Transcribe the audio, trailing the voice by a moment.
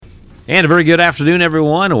And a very good afternoon,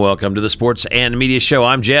 everyone. Welcome to the Sports and Media Show.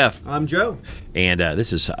 I'm Jeff. I'm Joe. And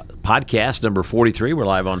this is podcast number 43. We're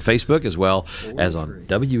live on Facebook as well as on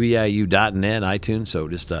WEIU.net, iTunes. So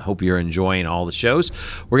just hope you're enjoying all the shows.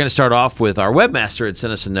 We're going to start off with our webmaster had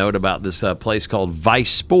sent us a note about this place called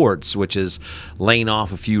Vice Sports, which is laying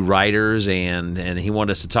off a few writers. And he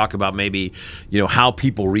wanted us to talk about maybe, how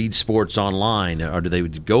people read sports online. Or do they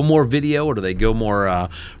go more video or do they go more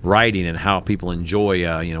writing, and how people enjoy,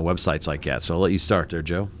 websites like that. So I'll let you start there,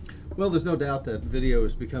 Joe. Well, there's no doubt that video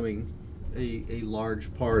is becoming a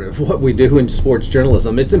large part of what we do in sports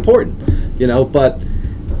journalism. It's important, but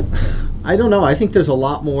I don't know. I think there's a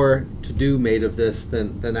lot more to do made of this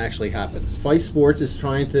than actually happens. Vice Sports is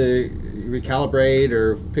trying to recalibrate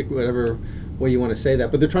or pick whatever way you want to say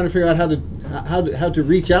that, but they're trying to figure out how to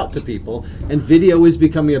reach out to people, and video is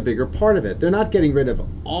becoming a bigger part of it. They're not getting rid of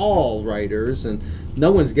all writers, and no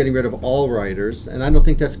one's getting rid of all writers, and I don't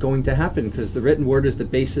think that's going to happen because the written word is the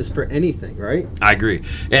basis for anything, right? I agree.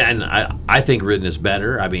 And I think written is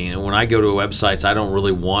better. I mean, when I go to websites, I don't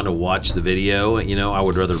really want to watch the video. I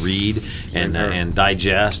would rather read and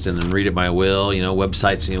digest and then read at my will.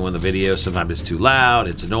 Websites, when the video, sometimes it's too loud,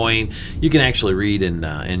 it's annoying. You can actually read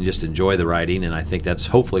and just enjoy the writing, and I think that's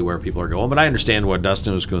hopefully where people are going. But I understand what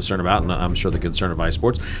Dustin was concerned about, and I'm sure the concern of Vice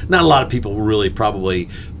Sports. Not a lot of people really probably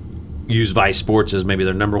use Vice Sports as maybe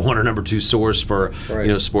their number one or number two source for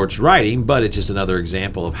sports writing, but it's just another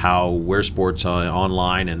example of where sports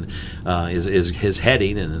online and is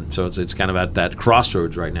heading, and so it's kind of at that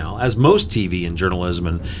crossroads right now, as most TV and journalism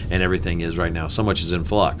and everything is right now. So much is in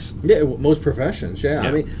flux. Yeah, most professions. Yeah.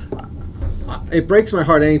 I mean, it breaks my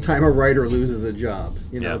heart anytime a writer loses a job.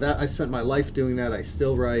 That I spent my life doing that. I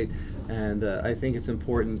still write, and I think it's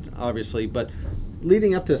important, obviously, but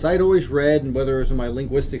leading up to this, I'd always read, and whether it was in my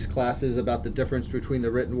linguistics classes, about the difference between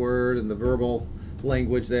the written word and the verbal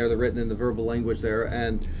language there, the written and the verbal language there.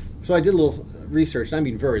 And so I did a little research, and I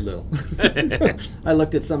mean very little. I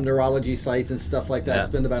looked at some neurology sites and stuff like that. Yeah.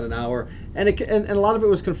 Spent about an hour. And a lot of it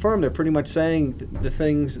was confirmed. They're pretty much saying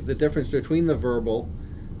the difference between the verbal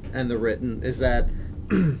and the written is that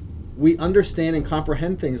we understand and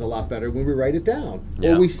comprehend things a lot better when we write it down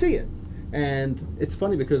or we see it. And it's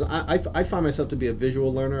funny because I find myself to be a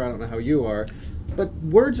visual learner. I don't know how you are, but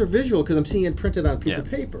words are visual because I'm seeing it printed on a piece of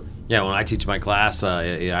paper. Yeah, when I teach my class,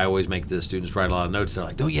 I always make the students write a lot of notes. They're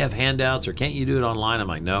like, don't you have handouts, or can't you do it online? I'm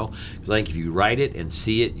like, no, because I think if you write it and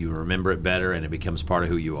see it, you remember it better, and it becomes part of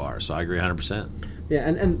who you are. So I agree 100%. Yeah,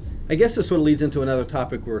 and I guess this sort of leads into another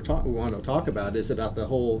topic we want to talk about, is about the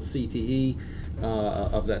whole CTE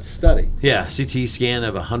of that study. Yeah, CTE scan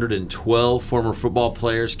of 112 former football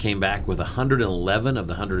players came back with 111 of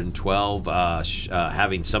the 112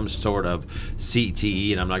 having some sort of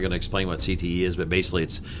CTE, and I'm not going to explain what CTE is, but basically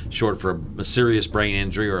it's short for a serious brain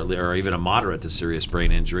injury or even a moderate to serious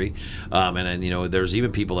brain injury. And there's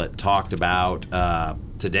even people that talked about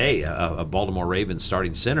today, a Baltimore Ravens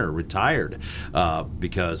starting center retired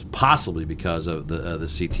possibly because of the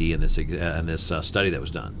CTE and this study that was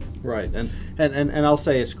done. Right, and I'll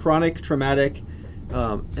say it's chronic traumatic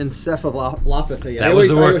encephalopathy. That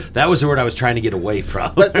was the word I was trying to get away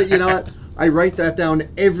from. But you know what? I write that down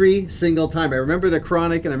every single time. I remember the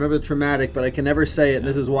chronic and I remember the traumatic, but I can never say it. And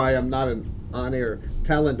this is why I'm not an on-air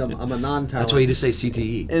talent. I'm a non-talent. That's why you just say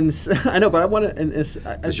CTE. And I know, but I want to.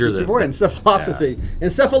 Encephalopathy. Yeah.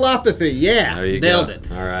 Encephalopathy. Yeah, there you nailed go.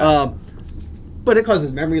 it. All right. But it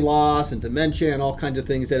causes memory loss and dementia and all kinds of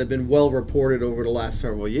things that have been well reported over the last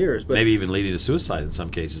several years. But maybe even leading to suicide in some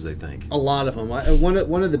cases, they think. A lot of them.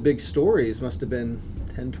 One of the big stories must have been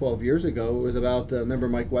 10, 12 years ago. It was about, remember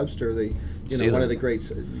Mike Webster, one of the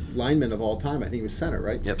great linemen of all time. I think he was center,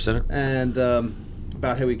 right? Yep, center. And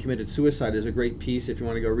about how he committed suicide is a great piece if you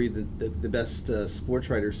want to go read the best sports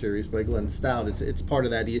writer series by Glenn Stout. It's part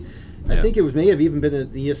of that. I think it may have even been an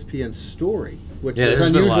ESPN story, which was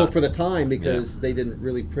unusual for the time because they didn't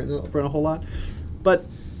really print a whole lot. But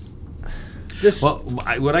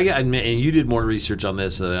what I got, and you did more research on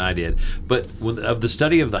this than I did, but of the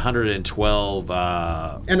study of the 112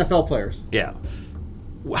 NFL players,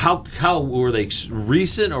 how were they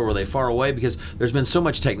recent or were they far away? Because there's been so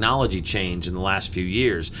much technology change in the last few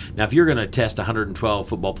years. Now, if you're going to test 112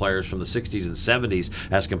 football players from the 60s and 70s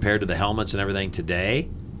as compared to the helmets and everything today,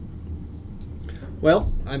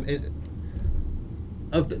 well,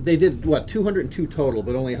 they did 202 total,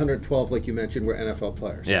 but only 112, like you mentioned, were NFL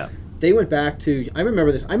players. Yeah. They went back to, I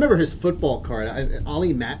remember this. I remember his football card,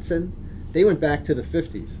 Ollie Matson. They went back to the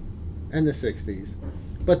 50s and the 60s.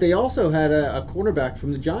 But they also had a cornerback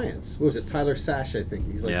from the Giants. What was it? Tyler Sash, I think.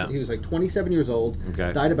 He was like 27 years old.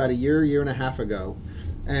 Okay. Died about a year and a half ago.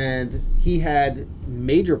 and he had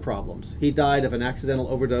major problems. He died of an accidental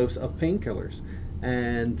overdose of painkillers,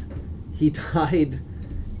 and he died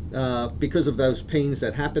because of those pains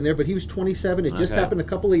that happened there. But he was 27. It just happened a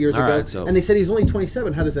couple of years ago. Right, so. And they said he's only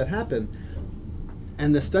 27. How does that happen?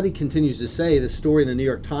 And the study continues to say, the story in the New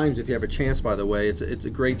York Times, if you have a chance, by the way, it's a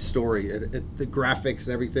great story. The graphics and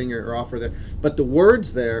everything are offered there. But the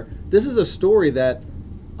words there, this is a story that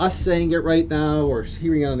us saying it right now or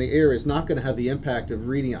hearing it on the air is not going to have the impact of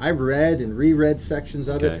reading. I've read and reread sections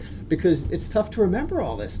of it because it's tough to remember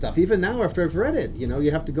all this stuff. Even now after I've read it,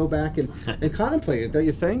 you have to go back and contemplate it, don't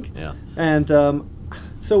you think? Yeah. And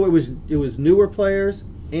so it was newer players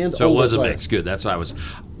and so older it was a players. mix. Good. That's what I was.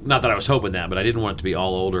 Not that I was hoping that, but I didn't want it to be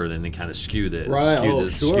all older and then kind of skew the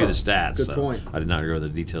skew the stats. Good point. I did not agree with the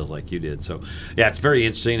details like you did. So yeah, it's very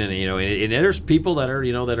interesting, and and there's people that are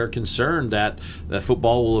that are concerned that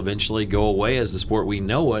football will eventually go away as the sport we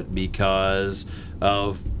know it because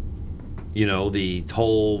of the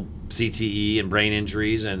whole CTE and brain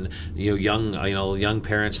injuries, and young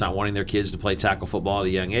parents not wanting their kids to play tackle football at a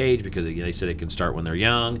young age because they said it can start when they're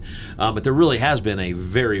young. But there really has been a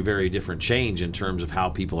very, very different change in terms of how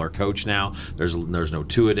people are coached now. There's no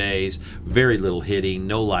two-a-days, very little hitting,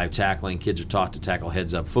 no live tackling. Kids are taught to tackle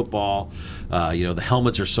heads-up football. The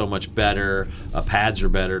helmets are so much better, pads are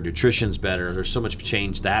better, nutrition's better. There's so much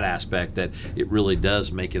change that aspect that it really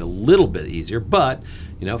does make it a little bit easier. But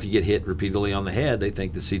if you get hit repeatedly on the head, they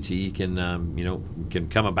think the CTE can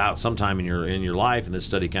come about sometime in your life, and this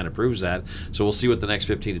study kind of proves that. So we'll see what the next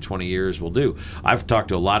 15 to 20 years will do. I've talked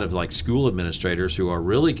to a lot of school administrators who are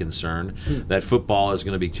really concerned that football is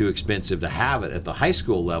going to be too expensive to have it at the high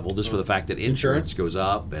school level, just for the fact that insurance goes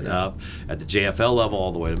up and up at the JFL level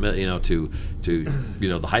all the way to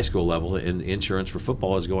the high school level, and insurance for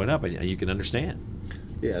football is going up, and you can understand.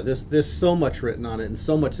 Yeah, there's so much written on it and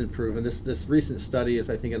so much improved. And this recent study is,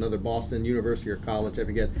 I think, another Boston University or college, I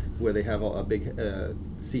forget, where they have a big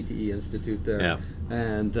CTE institute there. Yeah.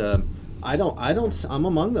 And I'm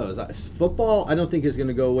among those. Football, I don't think is going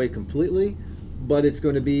to go away completely, but it's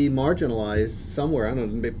going to be marginalized somewhere. I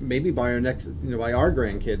don't know, maybe by our next, by our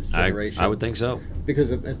grandkids' generation. I would think so.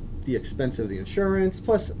 Because of the expense of the insurance,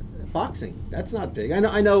 plus boxing, that's not big.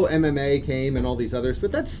 I know MMA came and all these others, but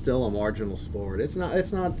that's still a marginal sport. It's not.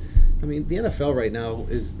 I mean, the NFL right now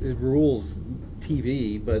it rules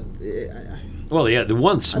TV, but well, yeah, the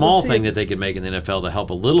one small thing that they could make in the NFL to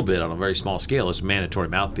help a little bit on a very small scale is mandatory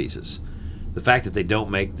mouthpieces. The fact that they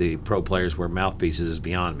don't make the pro players wear mouthpieces is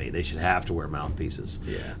beyond me. They should have to wear mouthpieces.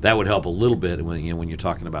 Yeah. That would help a little bit when you're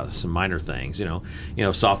talking about some minor things.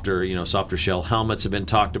 Softer shell helmets have been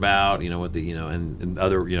talked about. With the and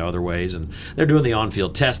other ways, and they're doing the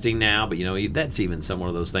on-field testing now. But that's even some one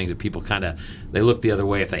of those things that people they look the other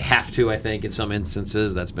way if they have to. I think in some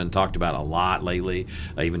instances that's been talked about a lot lately.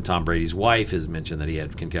 Even Tom Brady's wife has mentioned that he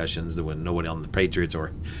had concussions that when nobody on the Patriots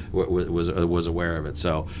was aware of it.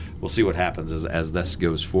 So we'll see what happens as this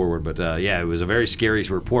goes forward. But it was a very scary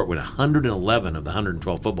report when 111 of the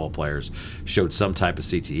 112 football players showed some type of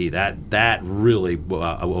CTE. That really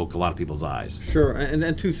awoke a lot of people's eyes. Sure,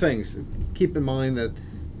 and two things. Keep in mind that,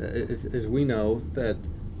 as we know, that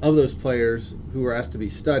of those players who were asked to be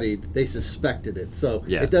studied, they suspected it. So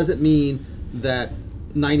it doesn't mean that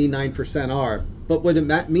 99% are. But what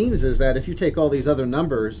that means is that if you take all these other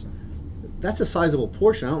numbers, that's a sizable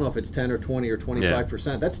portion. I don't know if it's 10 or 20 or 25%.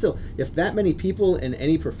 Yeah. That's still, if that many people in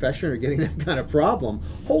any profession are getting that kind of problem,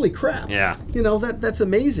 holy crap. Yeah. That's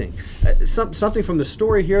amazing. Something from the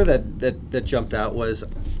story here that jumped out was,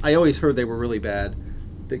 I always heard they were really bad,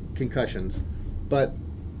 the concussions, but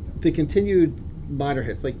the continued minor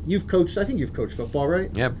hits. Like I think you've coached football, right?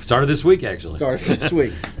 Yeah, started this week actually. Started this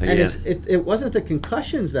week. And it wasn't the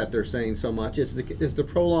concussions that they're saying so much, it's the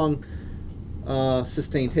prolonged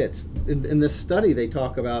sustained hits. In this study they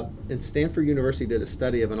talk about, and Stanford University did a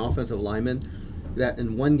study of an offensive lineman that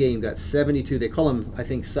in one game got 72, they call them, I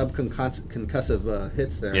think, subconcussive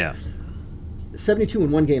hits there. Yeah. 72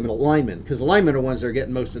 in one game in a lineman, because the linemen are ones that are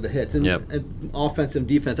getting most of the hits. And offense and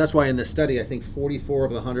defense, that's why in this study I think 44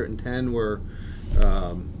 of the 110 were as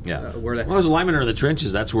a lineman are in the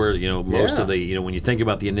trenches, that's where most of the when you think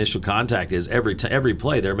about the initial contact is every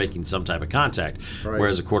play they're making some type of contact. Right.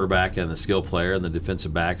 Whereas the quarterback and the skill player and the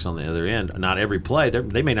defensive backs on the other end, not every play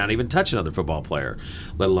they may not even touch another football player,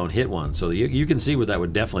 let alone hit one. So you can see where that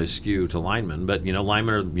would definitely skew to linemen. But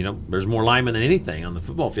linemen are there's more linemen than anything on the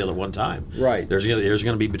football field at one time. Right. There's going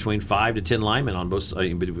to be between 5 to 10 linemen on both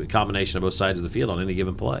combination of both sides of the field on any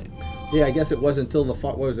given play. Yeah, I guess it wasn't until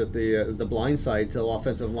the blind side till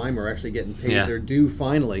offensive linemen were actually getting paid their due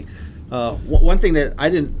finally. One thing that I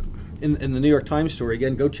didn't, in the New York Times story,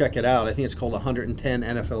 again, go check it out. I think it's called 110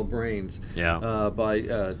 NFL Brains. Yeah.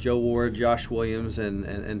 By Joe Ward, Josh Williams,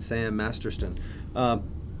 and Sam Masterston.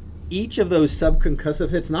 Each of those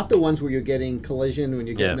subconcussive hits, not the ones where you're getting collision when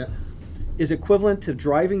you're getting is equivalent to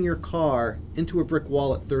driving your car into a brick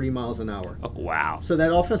wall at 30 miles an hour. Oh, wow. So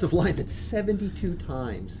that offensive line did 72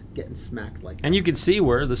 times getting smacked like that. And you can see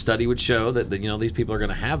where the study would show that these people are going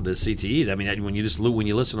to have this CTE. I mean, when you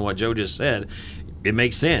listen to what Joe just said, it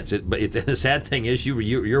makes sense. But the sad thing is,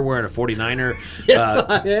 you're wearing a 49er yes,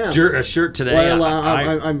 I am. A shirt today. Well,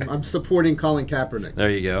 I'm supporting Colin Kaepernick. There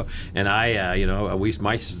you go. And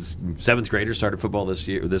my seventh graders started football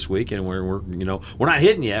this week, and we're not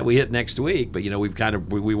hitting yet. We hit next week, but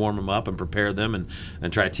we warm them up and prepare them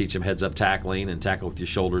and try to teach them heads up tackling and tackle with your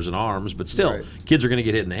shoulders and arms. But still, right. Kids are going to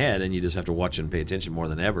get hit in the head, and you just have to watch and pay attention more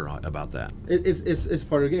than ever about that. It's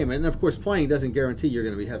part of the game, and of course, playing doesn't guarantee you're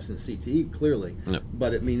going to have some CTE. Clearly. No.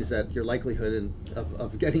 But it means that your likelihood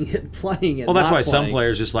of getting hit playing and well, that's not why playing, some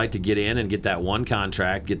players just like to get in and get that one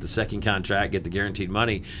contract, get the second contract, get the guaranteed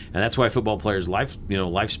money, and that's why football players'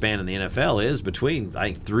 lifespan in the NFL is between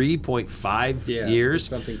 3.5 years. It's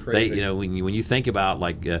something crazy. When you think about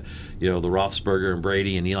the Roethlisberger and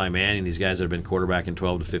Brady and Eli Manning, these guys that have been quarterbacking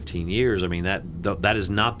 12 to 15 years. I mean that is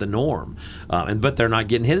not the norm, but they're not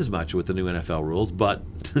getting hit as much with the new NFL rules. But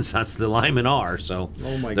that's the linemen are, so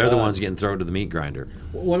they're the ones getting thrown to the meat grinder.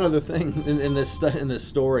 One other thing in this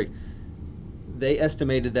story, they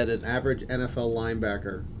estimated that an average NFL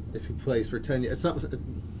linebacker, if he plays for 10 years, an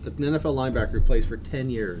NFL linebacker who plays for 10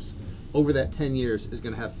 years, over that 10 years is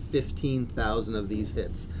going to have 15,000 of these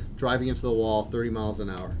hits, driving into the wall 30 miles an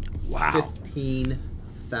hour. Wow.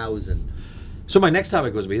 15,000. So my next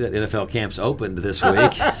topic was be that NFL camps opened this week,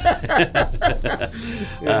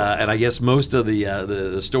 and I guess most of the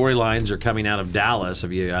storylines are coming out of Dallas.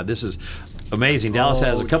 This is amazing. Dallas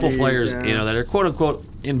has a couple players, that are quote unquote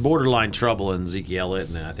in borderline trouble, in Zeke Elliott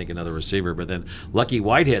and I think another receiver. But then Lucky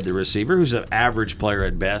Whitehead, the receiver, who's an average player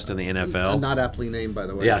at best in the NFL, not aptly named by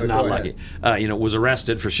the way. Yeah, not Lucky. Was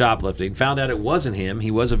arrested for shoplifting. Found out it wasn't him.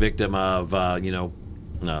 He was a victim of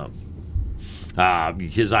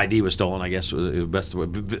his ID was stolen, I guess, was best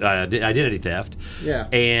identity theft. Yeah.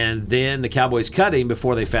 And then the Cowboys cut him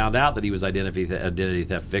before they found out that he was identity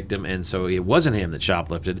theft victim, and so it wasn't him that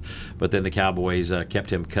shoplifted. But then the Cowboys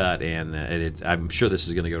kept him cut, and I'm sure this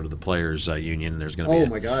is going to go to the players' union. And there's going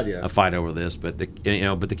to be a fight over this. But the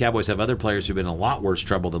Cowboys have other players who've been in a lot worse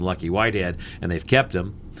trouble than Lucky Whitehead, and they've kept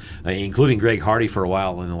him. Including Greg Hardy for a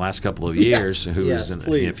while in the last couple of years.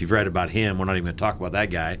 If you've read about him, we're not even going to talk about that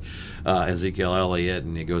guy. Ezekiel Elliott,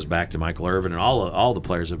 and it goes back to Michael Irvin, and all the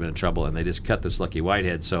players have been in trouble, and they just cut this Lucky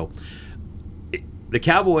Whitehead. So the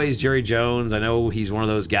Cowboys, Jerry Jones, I know he's one of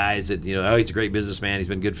those guys that he's a great businessman. He's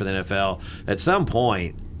been good for the NFL. At some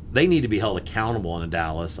point, they need to be held accountable in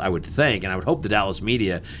Dallas, I would think, and I would hope the Dallas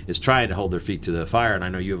media is trying to hold their feet to the fire. And I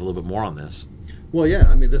know you have a little bit more on this. Well, yeah.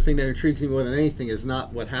 I mean, the thing that intrigues me more than anything is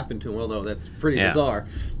not what happened to him, although that's pretty bizarre.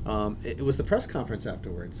 It was the press conference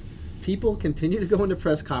afterwards. People continue to go into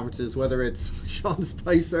press conferences, whether it's Sean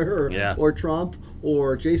Spicer or Trump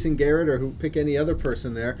or Jason Garrett or who pick any other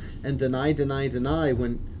person there, and deny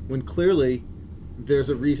when clearly there's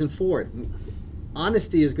a reason for it.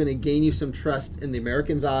 Honesty is going to gain you some trust in the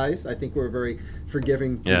Americans' eyes. I think we're very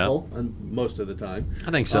forgiving people, most of the time.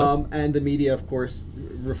 I think so. And the media, of course,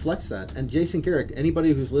 reflects that. And Jason Garrett,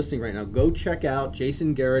 anybody who's listening right now, go check out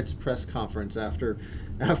Jason Garrett's press conference after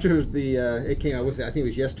it came out. I think it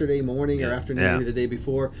was yesterday morning or afternoon, maybe the day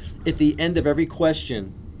before. At the end of every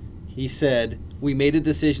question, he said, "We made a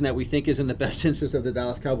decision that we think is in the best interest of the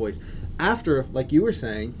Dallas Cowboys." After, like you were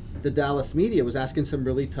saying, the Dallas media was asking some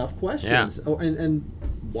really tough questions. Yeah. And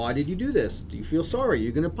why did you do this? Do you feel sorry?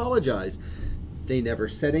 You're going to apologize. They never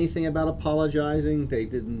said anything about apologizing. They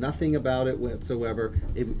did nothing about it whatsoever.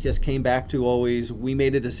 It just came back to always, we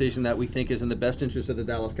made a decision that we think is in the best interest of the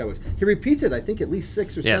Dallas Cowboys. He repeats it, I think, at least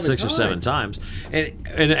 6 or 7 times. 6 or 7 times.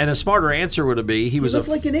 And a smarter answer would have been he was looked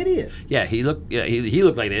like an idiot. Yeah, he looked like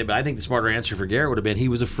an idiot, but I think the smarter answer for Garrett would have been he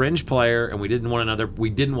was a fringe player and we didn't want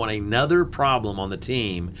another problem on the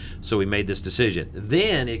team, so we made this decision.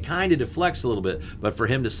 Then it kind of deflects a little bit, but for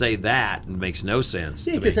him to say that makes no sense.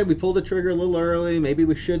 Yeah, he could say we pulled the trigger a little early. Maybe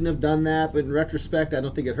we shouldn't have done that, but in retrospect, I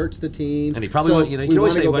don't think it hurts the team. And he probably, you can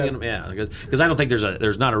always say, because I don't think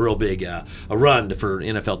there's not a real big a run for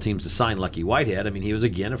NFL teams to sign Lucky Whitehead. I mean, he was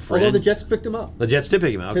again a friend. Although the Jets picked him up. The Jets did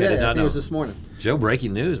pick him up. Okay, today, I did not know. It was this morning. Joe,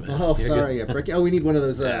 breaking news, man. Oh, sorry, yeah, breaking. Oh, we need one of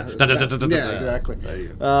those. Yeah, exactly.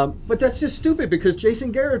 But that's just stupid because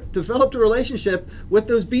Jason Garrett developed a relationship with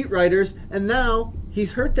those beat writers, and now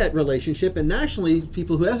he's hurt that relationship, and nationally,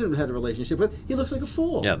 people who hasn't had a relationship with, he looks like a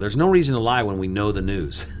fool. Yeah, there's no reason to lie when we know the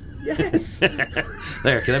news. Yes.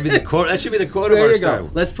 There, can that be the quote? That should be the quote of There our you story. go.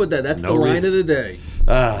 Let's put that. That's No the line reason. of the day.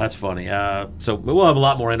 That's funny. So we'll have a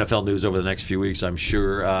lot more NFL news over the next few weeks, I'm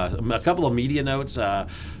sure. A couple of media notes.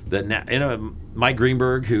 Mike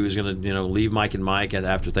Greenberg, who's going to leave Mike and Mike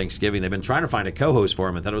after Thanksgiving. They've been trying to find a co-host for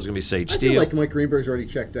him. I thought it was going to be Sage I Steele. feel like Mike Greenberg's already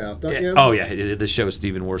checked out, don't you? Oh, yeah. This show is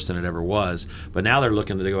even worse than it ever was. But now they're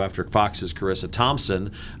looking to go after Fox's Carissa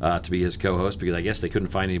Thompson to be his co-host because I guess they couldn't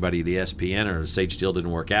find anybody at ESPN or Sage Steele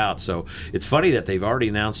didn't work out. So it's funny that they've already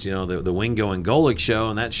announced, the Wingo and Golick show,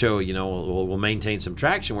 and that show, will maintain some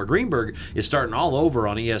traction where Greenberg is starting all over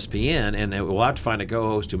on ESPN, and we'll have to find a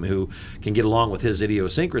co-host who can get along with his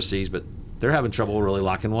idiosyncrasies, but they're having trouble really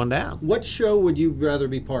locking one down. What show would you rather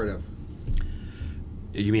be part of?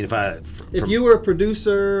 You mean if you were a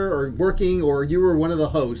producer or working, or you were one of the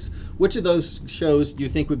hosts, which of those shows do you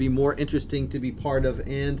think would be more interesting to be part of?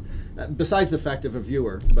 And besides the fact of a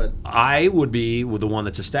viewer, but I would be with the one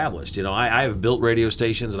that's established. I have built radio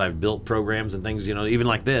stations and I've built programs and things. Even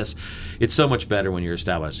like this, it's so much better when you're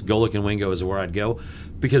established. Golick and Wingo is where I'd go,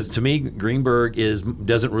 because to me, Greenberg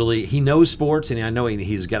he knows sports, and I know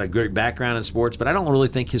he's got a great background in sports, but I don't really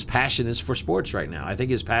think his passion is for sports right now. I think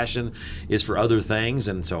his passion is for other things,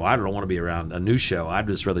 and so I don't want to be around a new show. I'd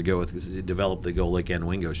just rather go develop the Golick and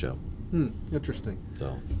Wingo show. Interesting.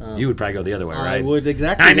 So you would probably go the other way, right? I would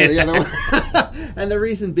exactly go the other way. And the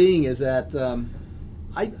reason being is that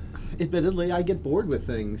admittedly, I get bored with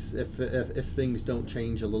things if things don't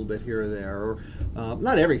change a little bit here or there, or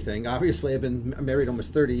not everything. Obviously, I've been married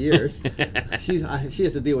almost 30 years. She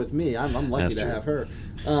has to deal with me. I'm lucky to have her.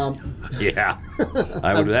 Yeah,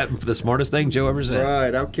 I would. That the smartest thing Joe ever said.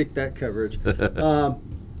 Right, I'll kick that coverage. But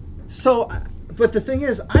the thing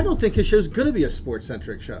is, I don't think his show's going to be a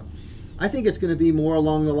sports-centric show. I think it's going to be more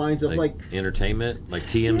along the lines of like entertainment, like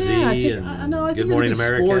TMZ and Good Morning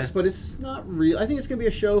America. Sports, but it's not real. I think it's going to be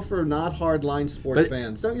a show for not hardline sports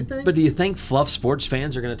fans, don't you think? But do you think fluff sports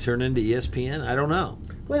fans are going to turn into ESPN? I don't know.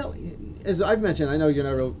 Well, as I've mentioned, I know you're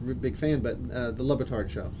not a real big fan, but the Le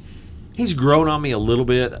Batard show. He's grown on me a little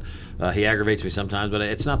bit. He aggravates me sometimes, but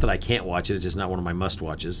it's not that I can't watch it. It's just not one of my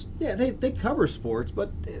must-watches. Yeah, they cover sports,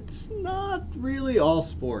 but it's not really all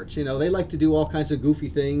sports. They like to do all kinds of goofy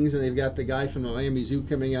things, and they've got the guy from the Miami Zoo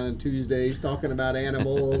coming on Tuesdays talking about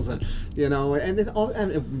animals, and and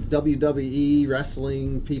WWE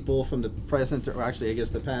wrestling people from the present, or actually, I guess,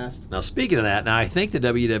 the past. Now, speaking of that, I think the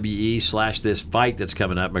WWE / this fight that's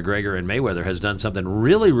coming up, McGregor and Mayweather, has done something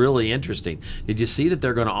really, really interesting. Did you see that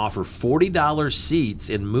they're going to offer $40 seats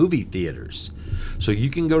in movie theaters? So you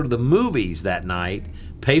can go to the movies that night,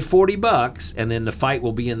 pay $40, and then the fight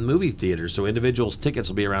will be in the movie theaters. So individuals' tickets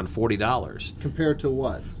will be around $40. Compared to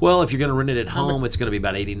what? Well, if you're going to rent it at home, it's going to be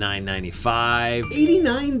about $89.95.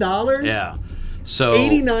 $89? Yeah. So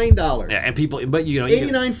 $89. Yeah, and people, but $89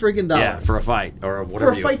 friggin' dollars. Yeah, for a fight or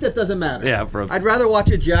whatever. For a fight that doesn't matter. Yeah, I'd rather watch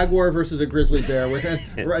a jaguar versus a grizzly bear with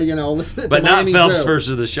listen. But not Miami Phelps Zoo.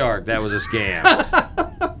 versus the shark. That was a scam.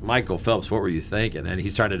 Michael Phelps, what were you thinking? And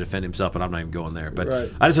he's trying to defend himself, but I'm not even going there. But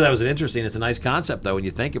right. I just thought that was it's a nice concept, though, when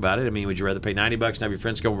you think about it. I mean, would you rather pay $90 and have your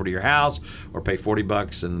friends come over to your house, or pay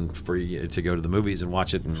 $40 and for you to go to the movies and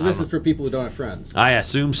watch it? So this is for people who don't have friends. I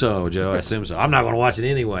assume so, Joe. I assume so. I'm not going to watch it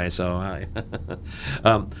anyway. So,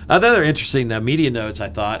 other interesting media notes. I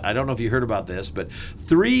thought, I don't know if you heard about this, but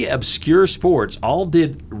 3 obscure sports all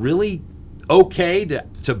did really okay to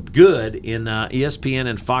good in ESPN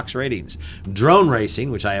and Fox ratings. Drone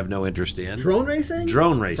racing, which I have no interest in. Drone racing?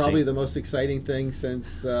 Drone racing. Probably the most exciting thing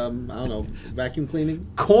since, I don't know, vacuum cleaning.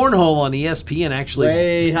 Cornhole on ESPN actually.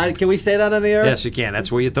 Wait, can we say that on the air? Yes, you can.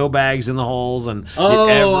 That's where you throw bags in the holes. And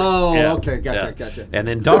okay, gotcha. And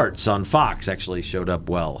then darts on Fox actually showed up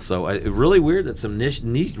well. So really weird that some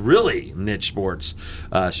really niche sports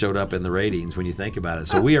showed up in the ratings when you think about it.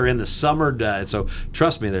 So we are in the summer. So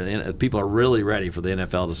trust me, people are really ready for the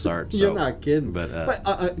NFL to start. So. You're not kidding. But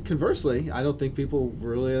conversely, I don't think people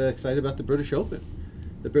were really excited about the British Open.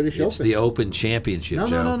 The British Open. It's the Open Championship,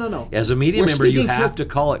 Joe. No. As a media member, you have to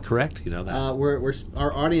call it correct. You know that.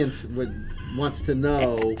 Our audience wants to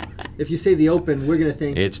know, if you say the Open, we're going to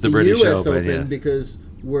think it's the British US Open, yeah. because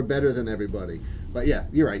we're better than everybody. But yeah,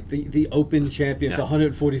 you're right. The Open champions,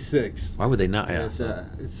 146. Why would they not? Yeah.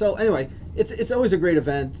 So anyway, it's always a great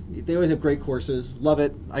event. They always have great courses. Love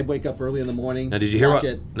it. I wake up early in the morning. Now, did you hear watch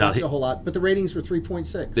what? it? Watch it a whole lot. But the ratings were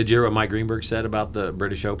 3.6. Did you hear what Mike Greenberg said about the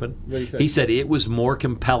British Open? What did he say? He said it was more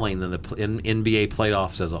compelling than the NBA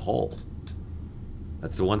playoffs as a whole.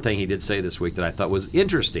 That's the one thing he did say this week that I thought was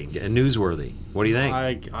interesting and newsworthy. What do you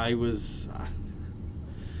think?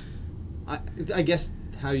 I guess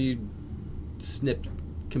how you snip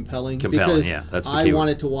compelling. Compelling, because yeah, that's the I keyword.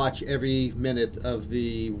 wanted to watch every minute of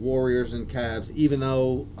the Warriors and Cavs, even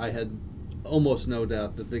though I had almost no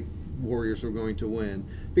doubt that the Warriors were going to win,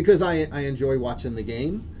 because I enjoy watching the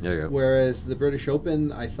game. There you go. Whereas the British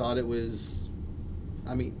Open, I thought it was,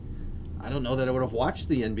 I mean, I don't know that I would have watched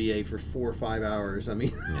the NBA for 4 or 5 hours. I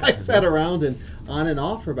mean, I sat around and on and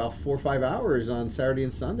off for about 4 or 5 hours on Saturday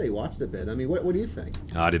and Sunday, watched a bit. I mean, what do you think?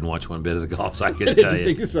 I didn't watch one bit of the golf, so I couldn't I didn't tell you.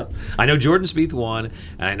 think so. I know Jordan Spieth won,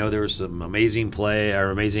 and I know there was some amazing play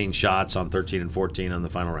or amazing shots on 13 and 14 on the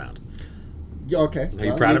final round. Okay. Are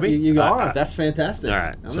you proud of me? You are. That's fantastic. All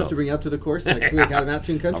right, I'm going to have to bring you out to the course next week out of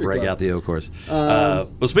Matching I'll Country break Club. out the O course. Well,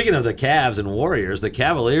 speaking of the Cavs and Warriors, the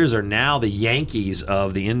Cavaliers are now the Yankees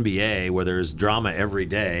of the NBA, where there's drama every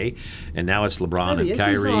day, and now it's LeBron The and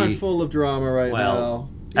Yankees Kyrie. aren't full of drama right Well,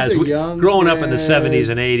 now. as These are we, young growing up in the kids. 70s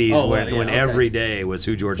and 80s, Oh, when yeah, okay. every day was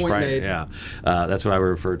who George Point Bryant. made. Yeah, that's what I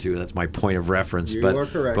refer to. That's my point of reference. You but are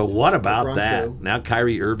correct. but what about LeBron that? too. Now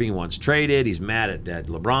Kyrie Irving wants traded. He's mad at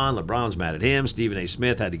LeBron. LeBron's mad at him. Stephen A.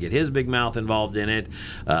 Smith had to get his big mouth involved in it.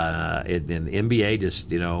 And the NBA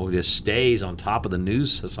just stays on top of the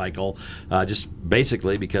news cycle, just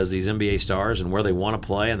basically because these NBA stars and where they want to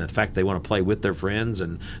play, and the fact they want to play with their friends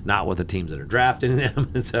and not with the teams that are drafting them.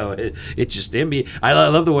 And so it's just NBA. I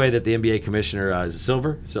love the way that the NBA commissioner is it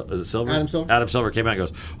Silver? Is it Silver? Adam Silver. Adam Silver came out and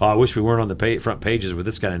goes, "Oh, I wish we weren't on the front pages with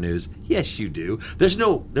this kind of news." Yes, you do. There's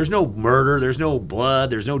no murder. There's no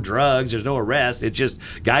blood. There's no drugs. There's no arrest. It's just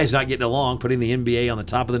guys not getting along, putting the NBA on the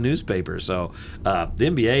top of the newspaper. So the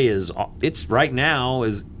NBA it's right now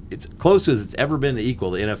it's close as it's ever been to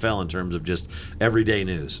equal the NFL in terms of just everyday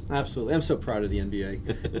news. Absolutely. I'm so proud of the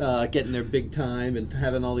NBA. Getting their big time and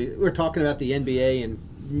having all the... We're talking about the NBA in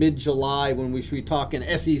mid-July when we should be talking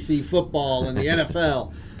SEC football and the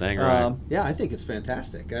NFL. Dang right. Yeah, I think it's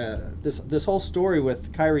fantastic. This whole story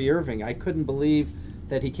with Kyrie Irving, I couldn't believe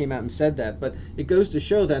that he came out and said that. But it goes to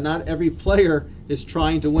show that not every player is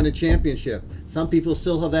trying to win a championship. Some people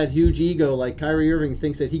still have that huge ego, like Kyrie Irving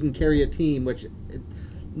thinks that he can carry a team, which...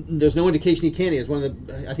 there's no indication he can. He has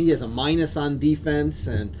I think he has a minus on defense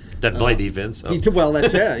and Doesn't play defense. Oh. well,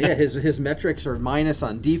 that's yeah. His metrics are minus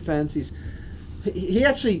on defense. He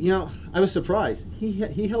actually, I was surprised.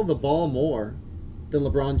 He held the ball more than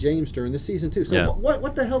LeBron James during the season too. So Yeah.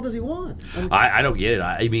 what the hell does he want? I don't get it.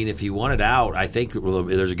 I mean, if he wanted out, I think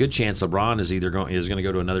there's a good chance LeBron is going to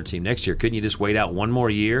go to another team next year. Couldn't you just wait out one more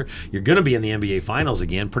year? You're going to be in the NBA Finals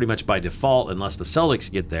again, pretty much by default, unless the Celtics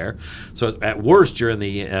get there. So at worst, you're in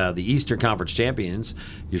the Eastern Conference champions.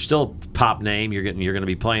 You're still pop name. You're going to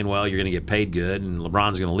be playing well. You're going to get paid good, and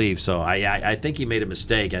LeBron's going to leave. So I think he made a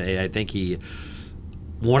mistake. I think he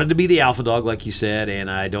wanted to be the alpha dog, like you said, and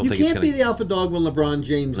I don't think it's You going can't be the alpha dog when LeBron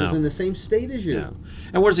James is No. in the same state as you. Yeah.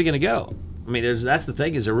 And where's he going to go? I mean, that's the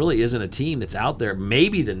thing, is there really isn't a team that's out there.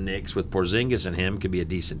 Maybe the Knicks with Porzingis and him could be a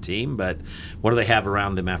decent team, but what do they have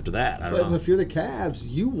around them after that? I don't But know. if you're the Cavs,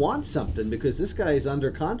 you want something because this guy is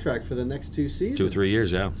under contract for the next 2 seasons. 2 or 3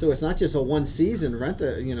 years, yeah. So it's not just a one-season rent,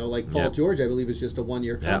 like Paul Yep. George, I believe, is just a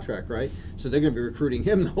one-year Yep. contract, right? So they're going to be recruiting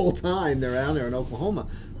him the whole time they're down there in Oklahoma.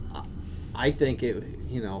 I think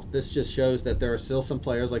this just shows that there are still some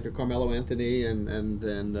players like a Carmelo Anthony and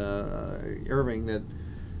Irving that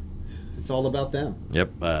it's all about them. Yep,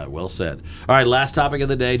 well said. All right, last topic of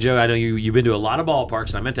the day, Joe. I know you've been to a lot of ballparks,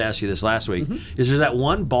 and I meant to ask you this last week. Mm-hmm. Is there that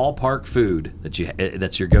one ballpark food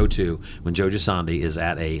that's your go-to when Joe Gisandi is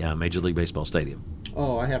at a Major League Baseball stadium?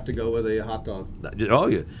 Oh, I have to go with a hot dog. Oh,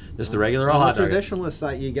 yeah, just the regular old I'm hot a dog.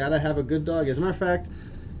 traditionalist. You got to have a good dog. As a matter of fact,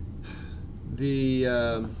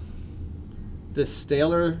 the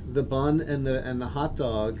staler the bun and the hot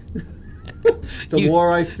dog, the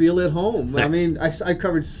more I feel at home. I mean, I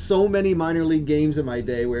covered so many minor league games in my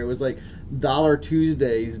day where it was like Dollar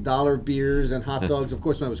Tuesdays, dollar beers, and hot dogs. Of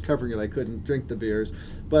course, when I was covering it, I couldn't drink the beers,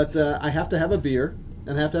 but I have to have a beer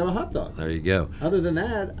and I have to have a hot dog. There you go. Other than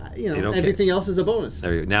that, don't everything else is a bonus.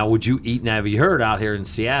 There you go. Now, would you eat? Now, have you heard out here in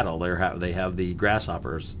Seattle they have the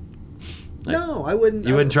grasshoppers? No, I wouldn't.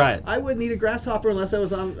 You wouldn't try it? I wouldn't eat a grasshopper unless I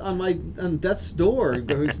was on death's door,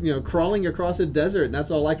 crawling across a desert, and that's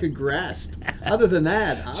all I could grasp. Other than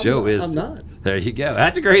that, I'm not. There you go.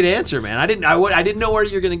 That's a great answer, man. I didn't know where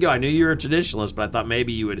you're going to go. I knew you were a traditionalist, but I thought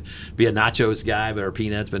maybe you would be a nachos guy or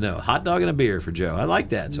peanuts. But no, hot dog and a beer for Joe. I like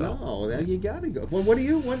that. So No, you got to go. Well,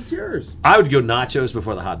 what's yours? I would go nachos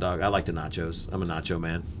before the hot dog. I like the nachos. I'm a nacho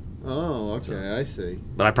man. Oh, okay, I see.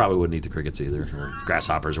 But I probably wouldn't eat the crickets either, or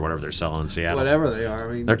grasshoppers or whatever they're selling in Seattle. Whatever they are,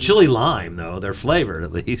 I mean. They're chili lime though. They're flavored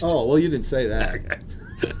at least. Oh well, you didn't say that. Okay.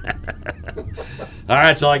 All right,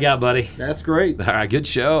 that's all I got, buddy. That's great. All right, good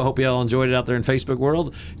show. Hope you all enjoyed it out there in Facebook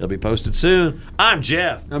world. It'll be posted soon. I'm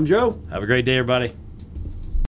Jeff. I'm Joe. Have a great day, everybody.